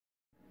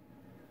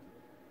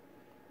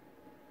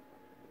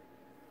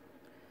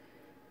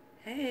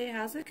Hey,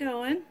 how's it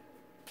going?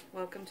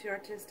 Welcome to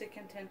Artistic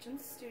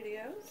Intentions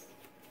Studios.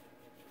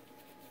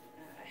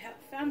 I have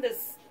found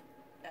this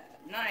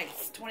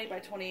nice 20 by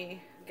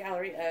 20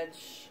 gallery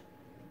edge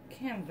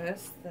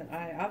canvas that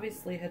I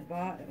obviously had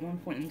bought at one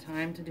point in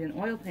time to do an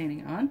oil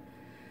painting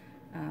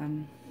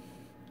on.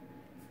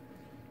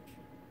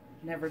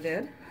 Never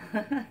did.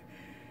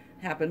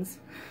 Happens.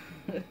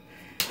 I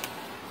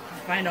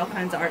find all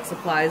kinds of art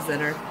supplies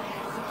that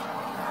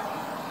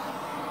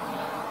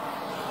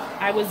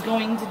I was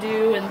going to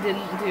do and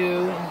didn't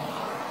do.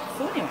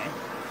 So anyway,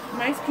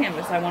 nice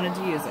canvas. I wanted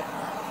to use it.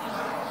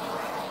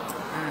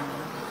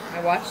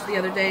 I watched the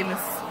other day Miss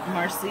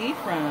Marcy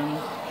from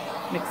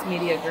Mixed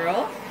Media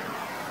Girl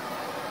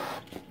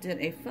did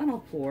a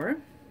funnel pour.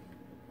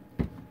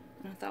 And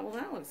I thought, well,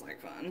 that looks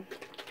like fun.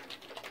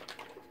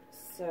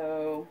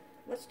 So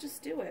let's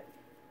just do it.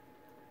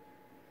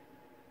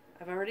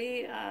 I've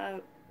already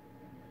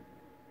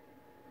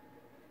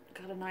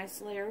got a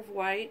nice layer of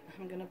white.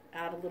 I'm going to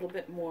add a little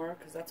bit more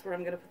because that's where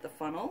I'm going to put the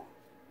funnel.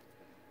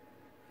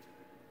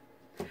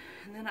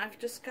 And then I've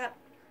just got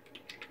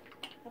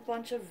a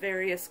bunch of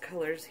various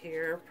colors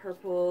here.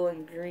 Purple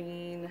and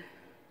green,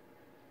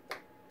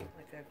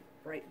 like a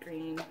bright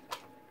green,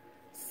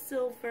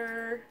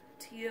 silver,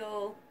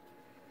 teal,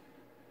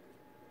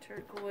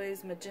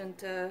 turquoise,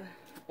 magenta,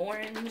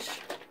 orange,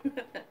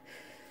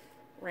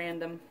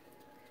 random.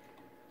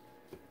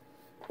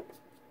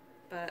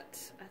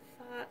 But I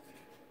thought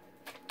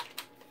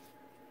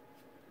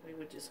we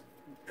would just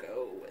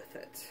go with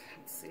it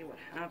and see what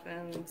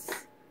happens.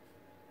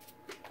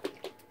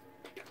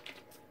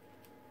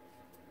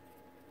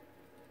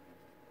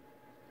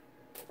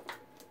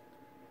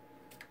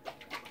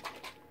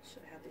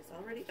 Should have these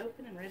already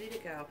open and ready to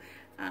go.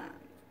 I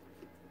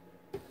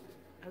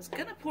was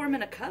gonna pour them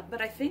in a cup,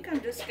 but I think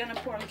I'm just gonna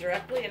pour them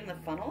directly in the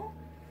funnel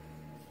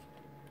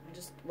and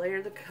just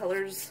layer the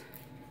colors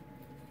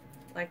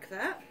like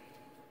that.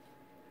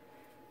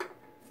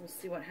 We'll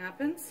see what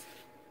happens.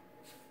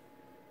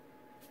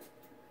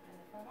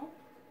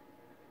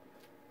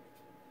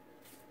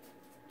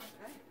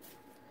 Okay.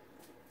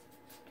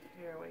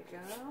 Here we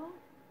go.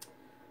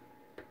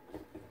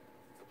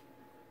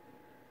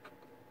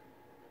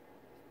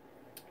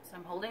 So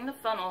I'm holding the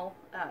funnel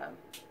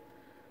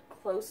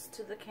close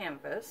to the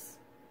canvas.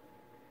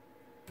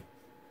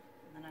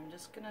 And then I'm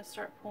just going to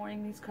start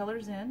pouring these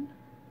colors in. And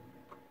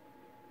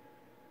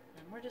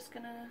we're just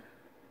going to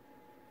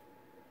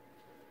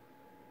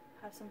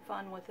have some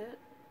fun with it.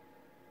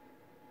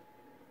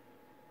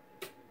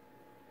 A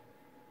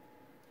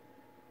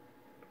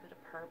bit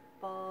of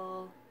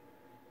purple.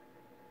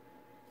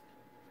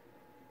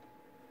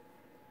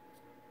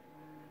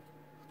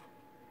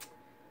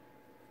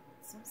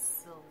 Some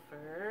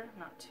silver,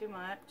 not too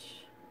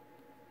much.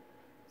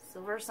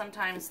 Silver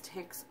sometimes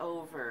takes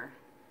over.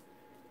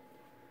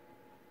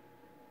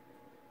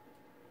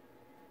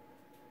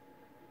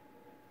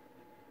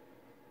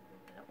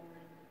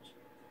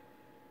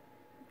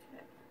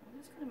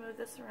 I'm going to move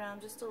this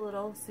around just a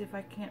little, see if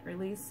I can't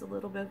release a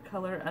little bit of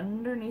color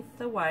underneath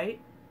the white.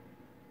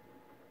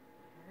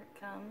 Here it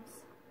comes.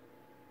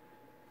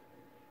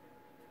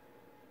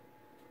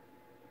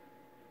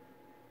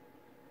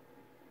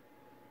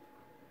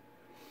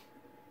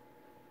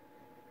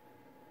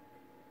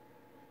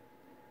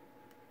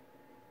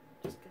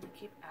 I'm just going to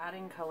keep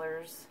adding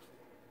colors.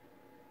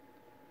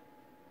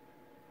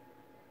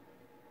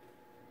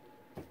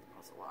 That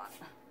was a lot.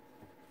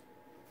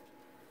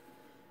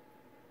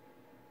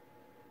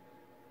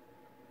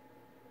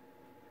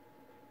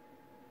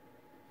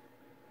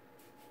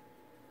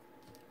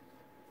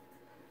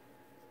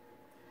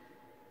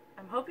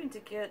 I'm hoping to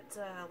get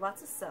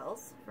lots of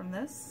cells from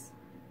this.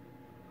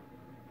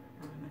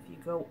 If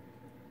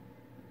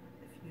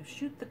you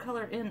shoot the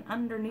color in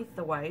underneath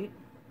the white,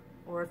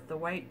 or if the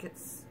white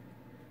gets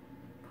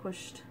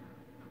pushed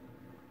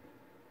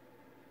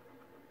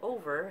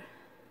over,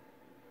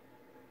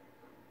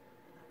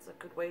 that's a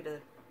good way to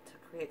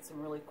create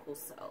some really cool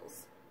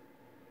cells.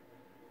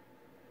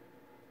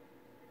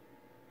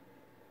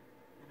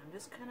 And I'm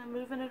just kind of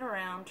moving it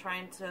around,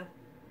 trying to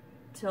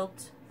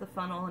tilt the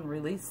funnel and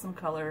release some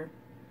color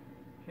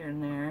here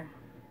and there.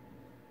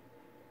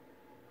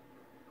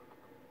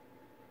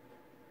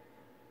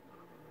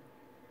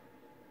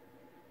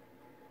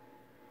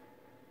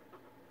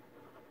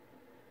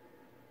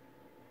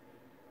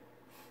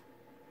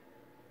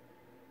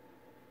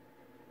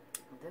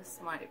 This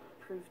might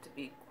prove to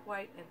be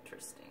quite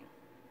interesting.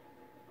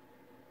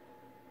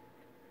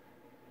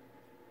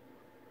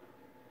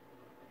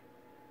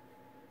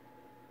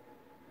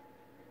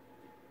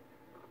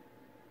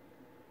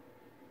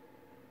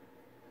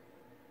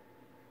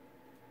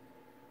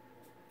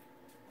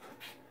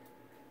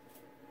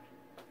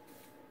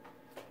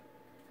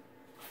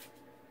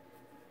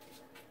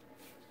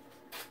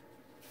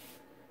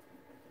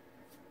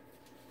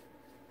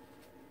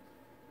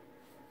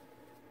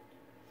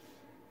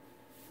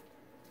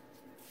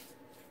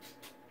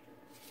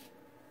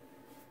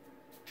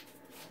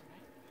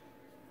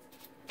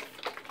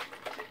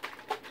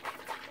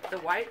 The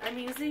white I'm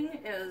using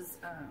is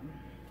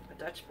a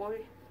Dutch Boy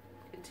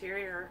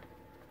interior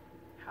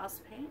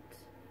house paint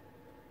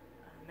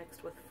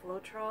mixed with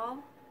Floetrol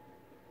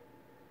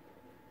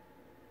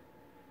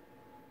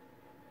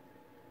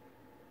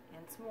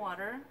and some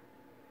water.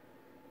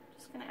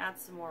 Just going to add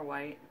some more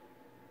white.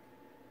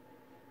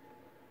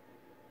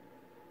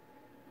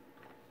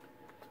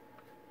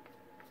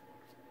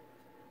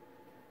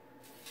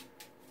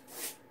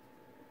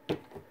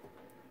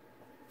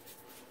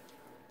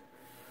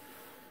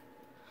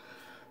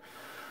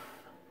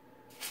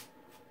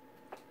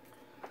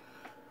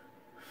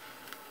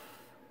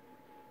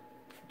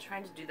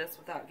 Trying to do this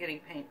without getting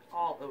paint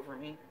all over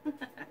me. It's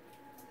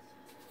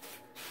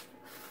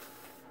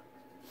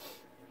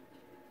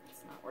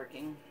not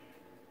working.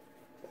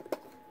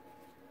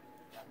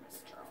 Got my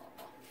straw.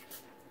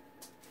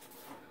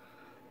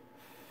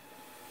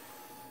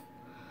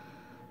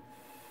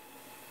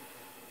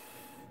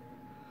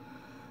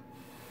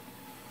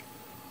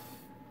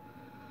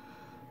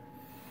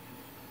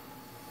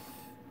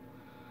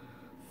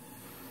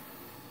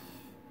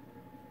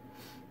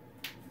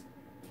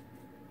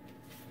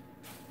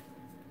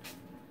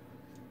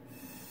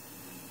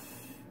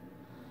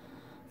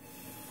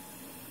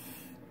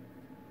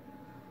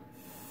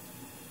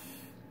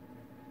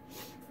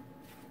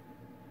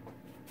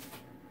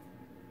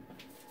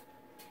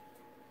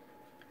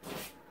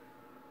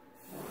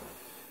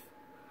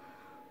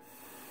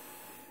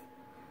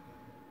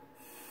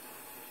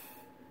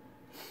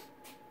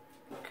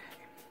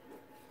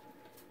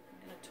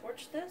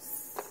 Torch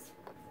this.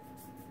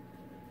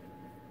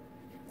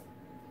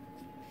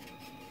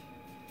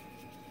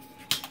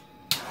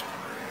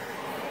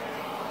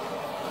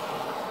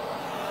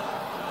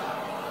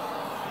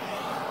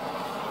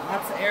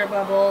 Lots of air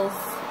bubbles.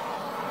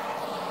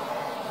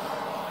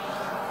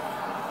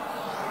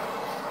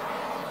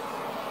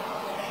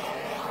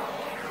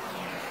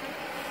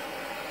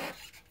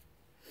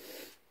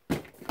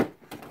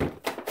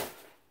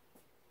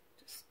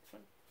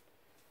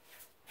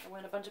 I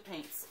went a bunch of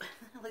paints.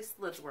 At least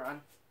the lids were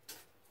on.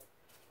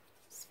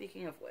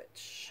 Speaking of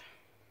which,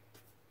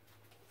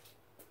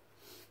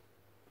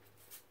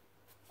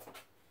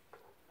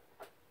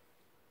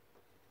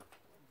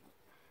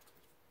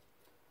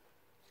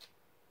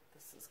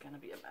 this is going to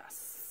be a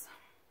mess.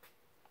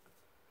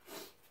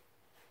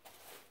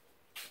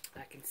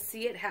 I can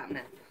see it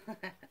happening.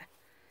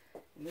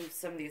 Move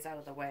some of these out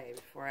of the way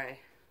before I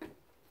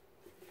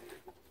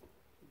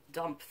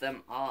dump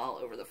them all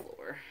over the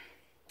floor.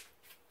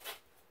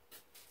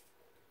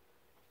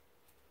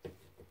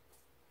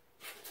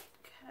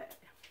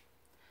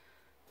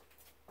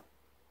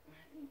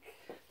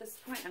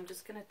 I'm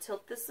just going to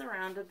tilt this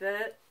around a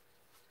bit.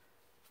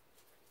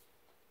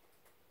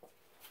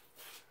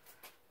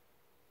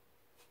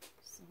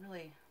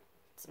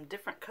 Some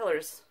different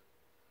colors.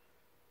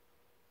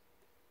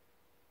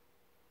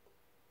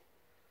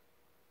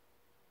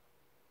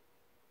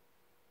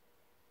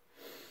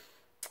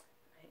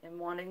 I am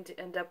wanting to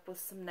end up with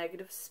some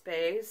negative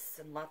space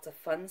and lots of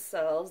fun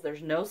cells.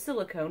 There's no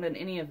silicone in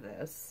any of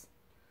this,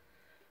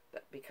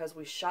 but because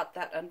we shot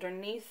that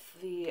underneath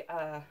the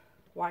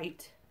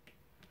white,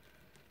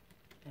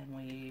 and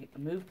we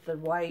moved the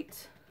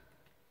white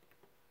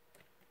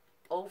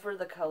over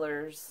the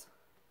colors,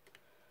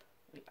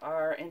 we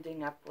are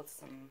ending up with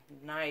some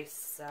nice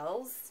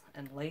cells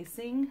and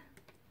lacing.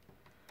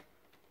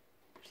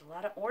 There's a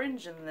lot of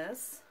orange in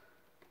this.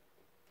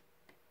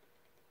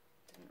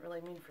 Didn't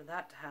really mean for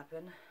that to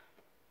happen,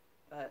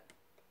 but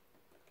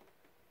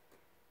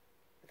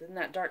then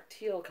that dark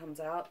teal comes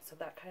out, so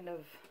that kind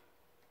of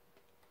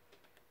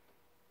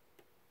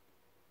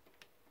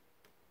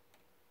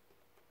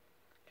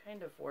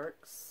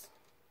works.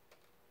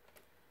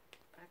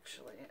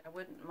 Actually, I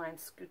wouldn't mind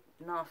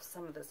scooting off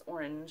some of this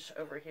orange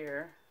over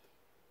here.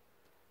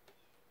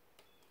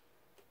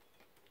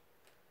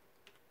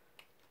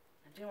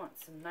 I do want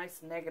some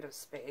nice negative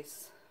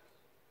space.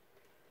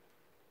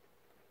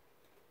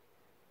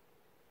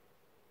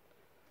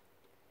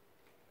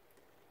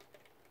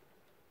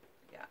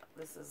 Yeah,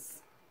 this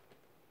is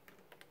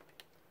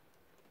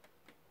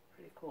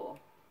pretty cool.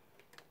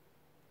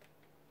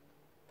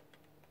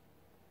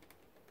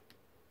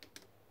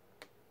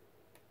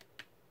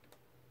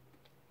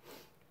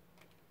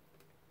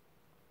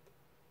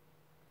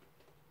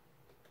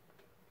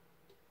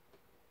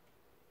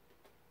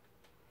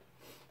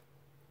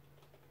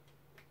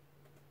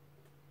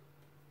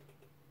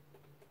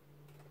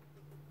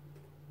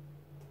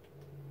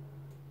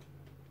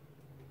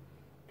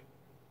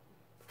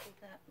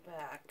 That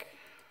back.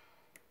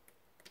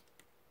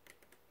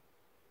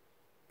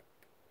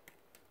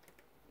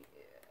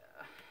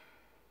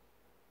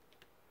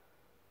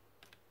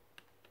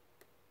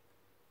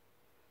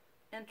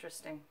 Yeah.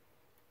 Interesting.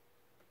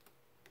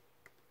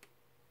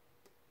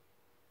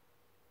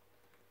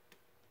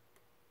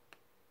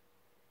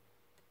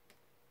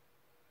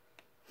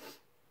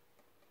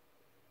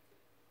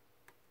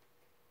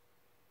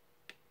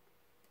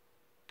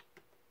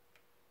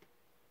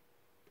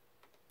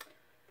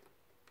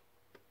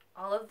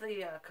 All of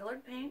the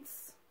colored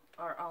paints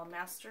are all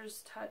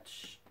Master's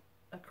Touch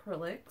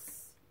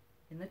acrylics.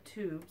 in the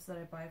tubes that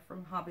I buy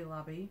from Hobby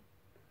Lobby.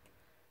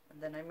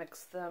 And then I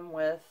mix them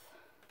with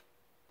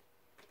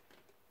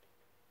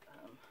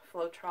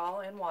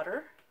Floetrol and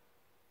water,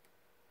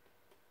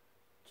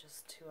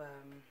 just to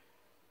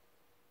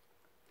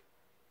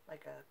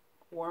like a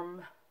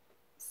warm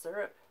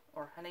syrup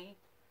or honey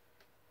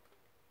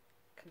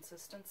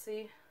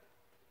consistency.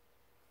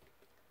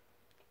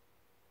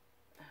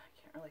 I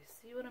can't really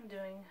see what I'm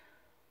doing,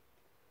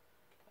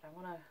 but I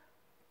want to.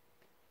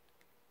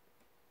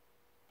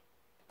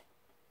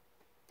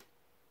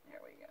 There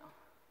we go.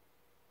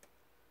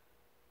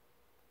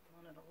 I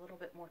wanted a little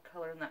bit more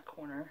color in that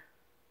corner.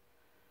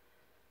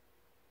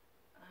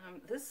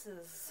 This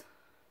is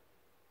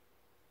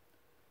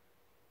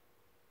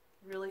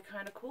really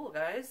kind of cool,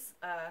 guys.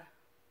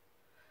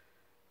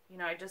 You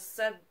know, I just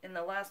said in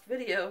the last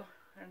video,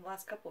 or in the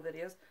last couple of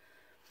videos,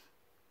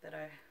 that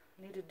I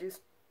needed to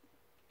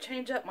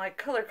change up my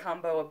color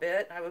combo a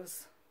bit. I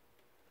was,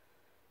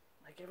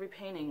 like, every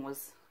painting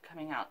was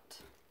coming out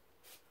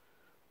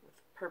with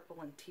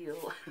purple and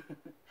teal.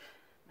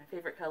 My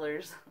favorite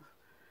colors.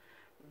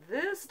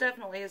 This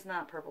definitely is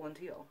not purple and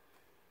teal.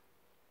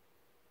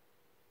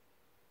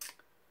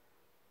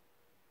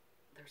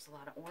 There's a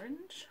lot of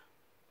orange.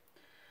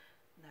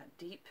 That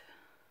deep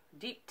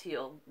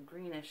teal,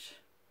 greenish,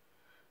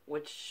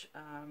 which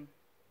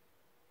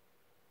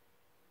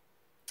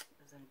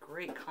is in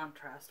great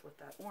contrast with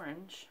that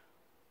orange.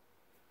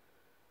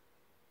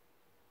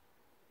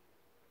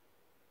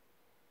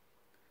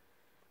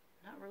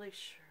 Not really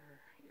sure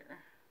here.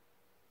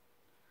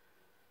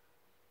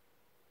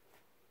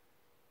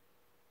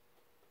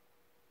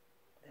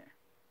 There.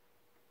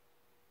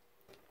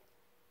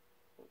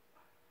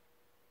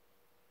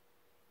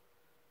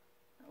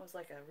 That was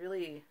like a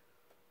really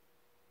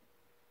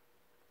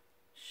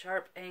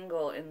sharp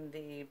angle in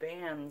the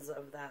bands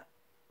of that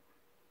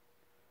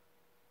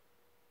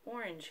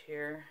orange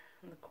here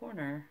in the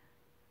corner.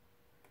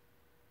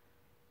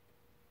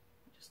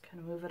 Just kind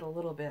of move it a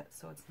little bit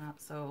so it's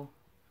not so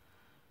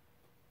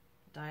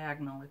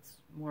diagonal, it's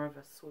more of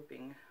a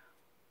swooping.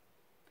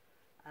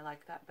 I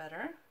like that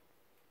better.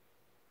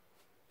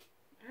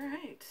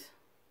 Alright.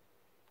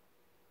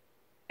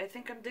 I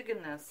think I'm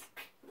digging this.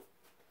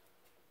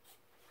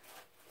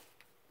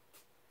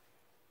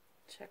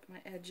 Check my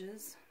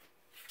edges.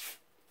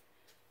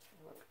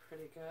 They look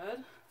pretty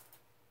good.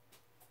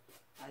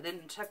 I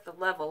didn't check the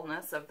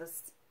levelness of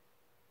this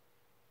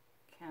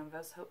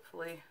canvas.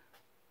 Hopefully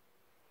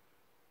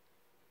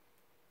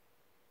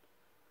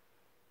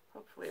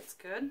it's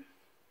good.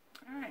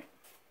 Alright.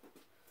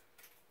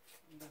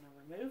 I'm going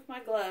to remove my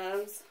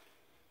gloves.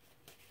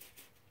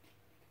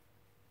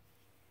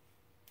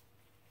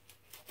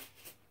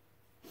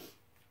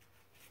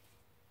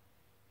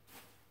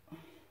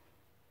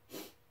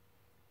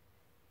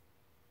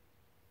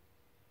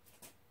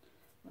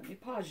 Let me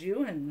pause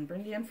you and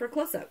bring you in for a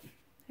close-up.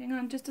 Hang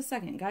on just a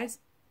second, guys.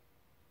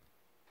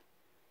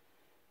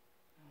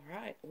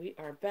 Alright, we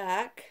are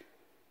back.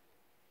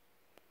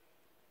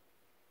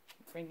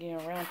 Bringing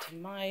it around to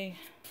my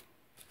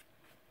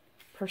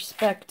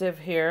perspective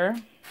here.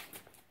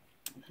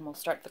 And then we'll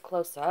start the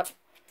close-up.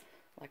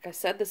 Like I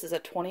said, this is a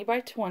 20 by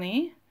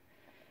 20.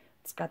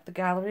 It's got the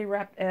gallery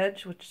wrapped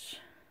edge, which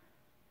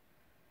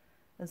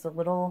is a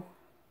little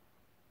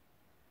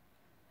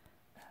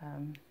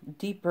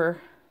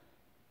deeper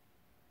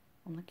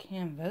on the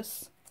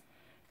canvas.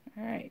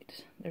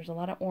 Alright, there's a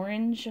lot of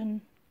orange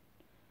and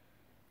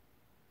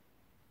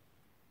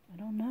I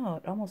don't know,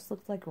 it almost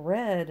looks like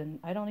red and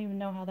I don't even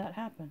know how that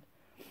happened.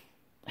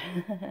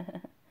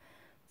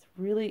 It's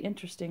really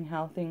interesting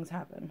how things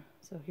happen.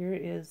 So here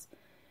is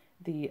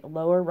the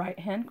lower right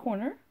hand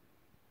corner.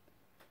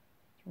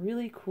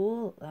 Really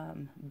cool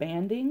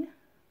banding.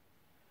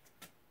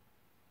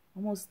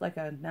 Almost like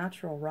a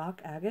natural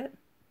rock agate.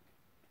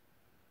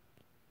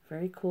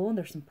 Very cool, and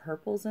there's some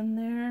purples in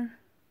there.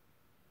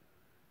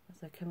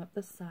 As I come up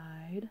the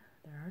side,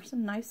 there are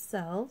some nice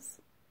cells.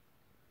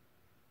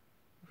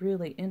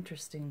 Really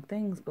interesting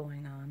things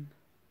going on.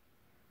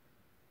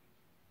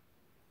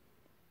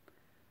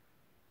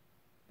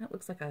 That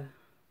looks like a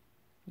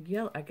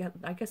yellow. I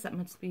guess that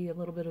must be a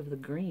little bit of the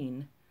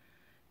green.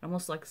 It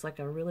almost looks like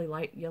a really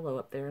light yellow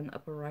up there in the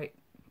upper right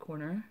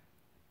corner.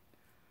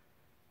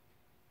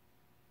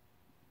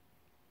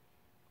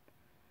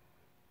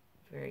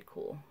 Very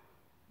cool.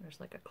 There's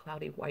like a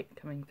cloudy white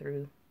coming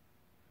through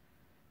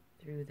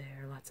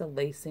there. Lots of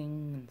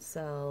lacing and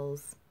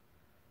cells.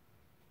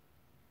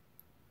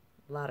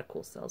 A lot of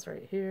cool cells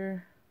right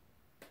here.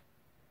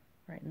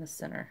 Right in the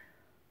center.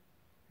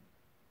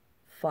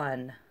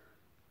 Fun.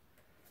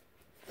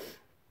 If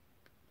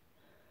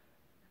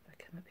I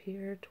come up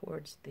here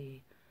towards the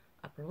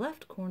upper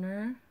left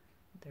corner,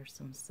 there's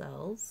some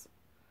cells.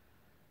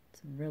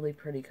 Some really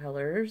pretty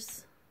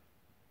colors.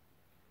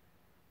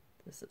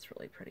 This is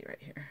really pretty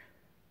right here.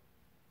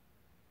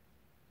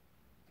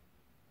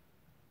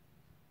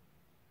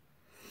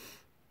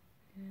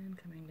 And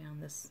coming down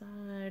this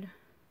side,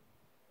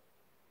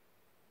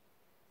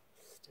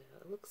 still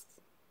it looks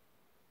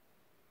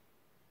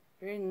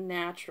very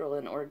natural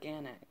and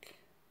organic.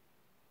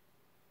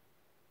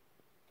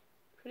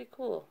 Pretty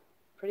cool.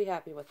 Pretty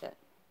happy with it.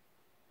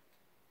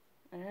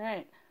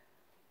 Alright.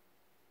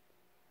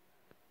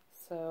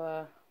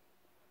 So,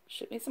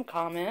 shoot me some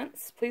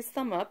comments. Please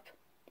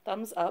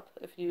thumbs up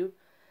if you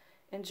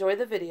enjoy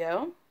the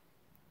video.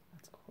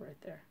 That's cool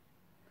right there.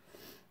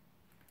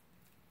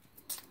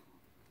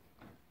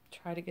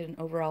 Try to get an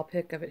overall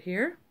pic of it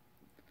here.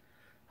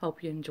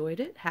 Hope you enjoyed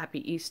it.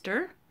 Happy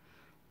Easter.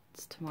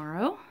 It's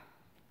tomorrow.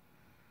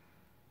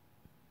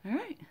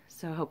 Alright,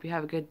 so I hope you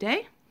have a good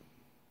day.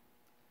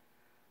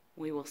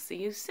 We will see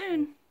you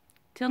soon.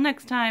 Till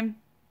next time.